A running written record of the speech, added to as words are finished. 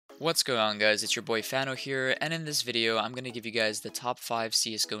What's going on, guys? It's your boy Fano here, and in this video I'm going to give you guys the top 5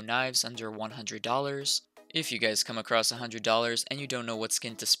 CSGO knives under $100. If you guys come across $100 and you don't know what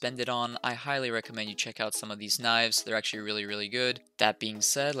skin to spend it on, I highly recommend you check out some of these knives. They're actually really good. That being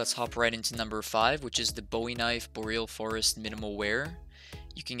said, let's hop right into number 5, which is the Bowie Knife Boreal Forest Minimal Wear.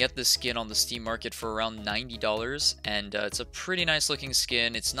 You can get this skin on the Steam market for around $90, and it's a pretty nice looking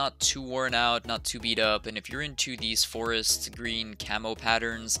skin. It's not too worn out, not too beat up, and if you're into these forest green camo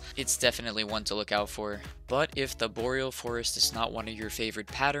patterns, it's definitely one to look out for. But if the Boreal Forest is not one of your favorite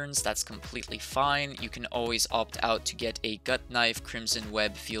patterns, that's completely fine. You can always opt out to get a Gut Knife Crimson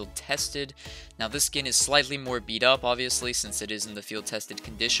Web Field Tested. Now this skin is slightly more beat up, obviously, since it is in the field tested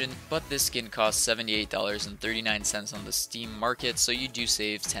condition, but this skin costs $78.39 on the Steam market, so you do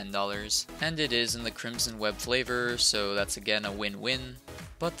save $10. And it is in the Crimson Web flavor, so that's again a win-win.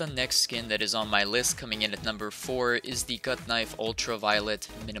 But the next skin that is on my list, coming in at number 4, is the Gut Knife Ultraviolet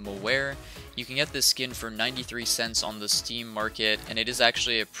Minimal Wear. You can get this skin for 93 cents on the Steam market, and it is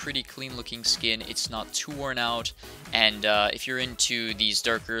actually a pretty clean looking skin. It's not too worn out, and if you're into these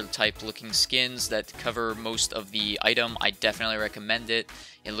darker type looking skins that cover most of the item, I definitely recommend it.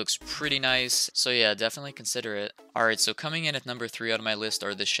 It looks pretty nice, so yeah, definitely consider it. Alright, so coming in at number 3 on my list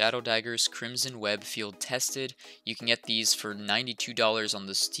are the Shadow Daggers Crimson Web Field Tested. You can get these for $92 on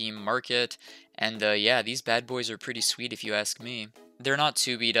the Steam market, and yeah, these bad boys are pretty sweet if you ask me. They're not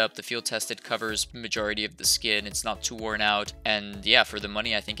too beat up, the field tested covers majority of the skin, it's not too worn out, and yeah, for the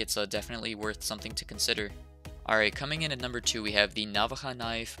money I think it's definitely worth something to consider. Alright, coming in at number 2 we have the Navaja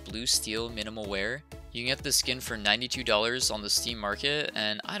Knife Blue Steel Minimal Wear. You can get this skin for $92 on the Steam market,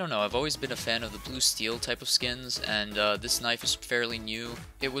 and I don't know, I've always been a fan of the blue steel type of skins, and this knife is fairly new.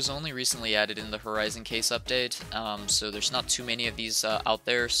 It was only recently added in the Horizon case update, so there's not too many of these out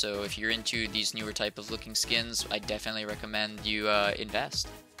there, so if you're into these newer type of looking skins, I definitely recommend you invest.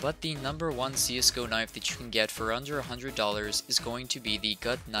 But the number 1 CSGO knife that you can get for under $100 is going to be the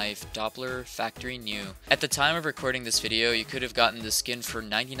Gut Knife Doppler Factory New. At the time of recording this video, you could have gotten the skin for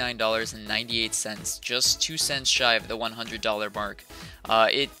 $99.98, just 2 cents shy of the $100 mark.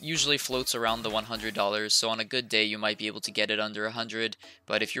 It usually floats around the $100, so on a good day you might be able to get it under $100,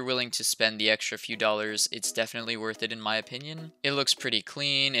 but if you're willing to spend the extra few dollars, it's definitely worth it in my opinion. It looks pretty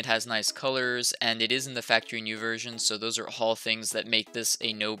clean, it has nice colors, and it is in the Factory New version, so those are all things that make this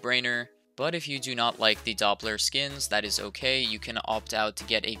a no-brainer. But if you do not like the Doppler skins, that is okay. You can opt out to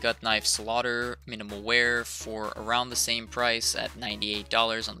get a Gut Knife Slaughter Minimal Wear for around the same price at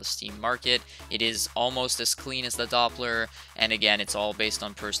 $98 on the Steam market. It is almost as clean as the Doppler, and again, it's all based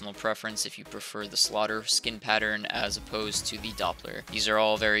on personal preference if you prefer the Slaughter skin pattern as opposed to the Doppler. These are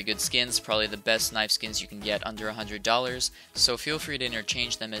all very good skins, probably the best knife skins you can get under $100, so feel free to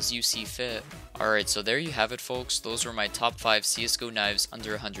interchange them as you see fit. Alright, so there you have it folks, those were my top 5 CSGO knives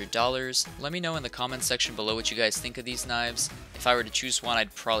under $100. Let me know in the comments section below what you guys think of these knives. If I were to choose one,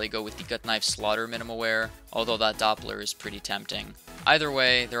 I'd probably go with the Gut Knife Slaughter Minimal Wear, although that Doppler is pretty tempting. Either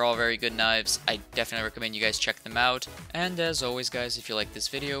way, they're all very good knives. I definitely recommend you guys check them out. And as always guys, if you like this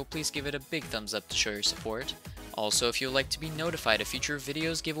video, please give it a big thumbs up to show your support. Also, if you would like to be notified of future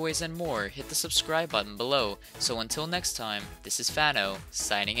videos, giveaways, and more, hit the subscribe button below. So until next time, this is Fano,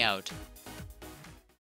 signing out.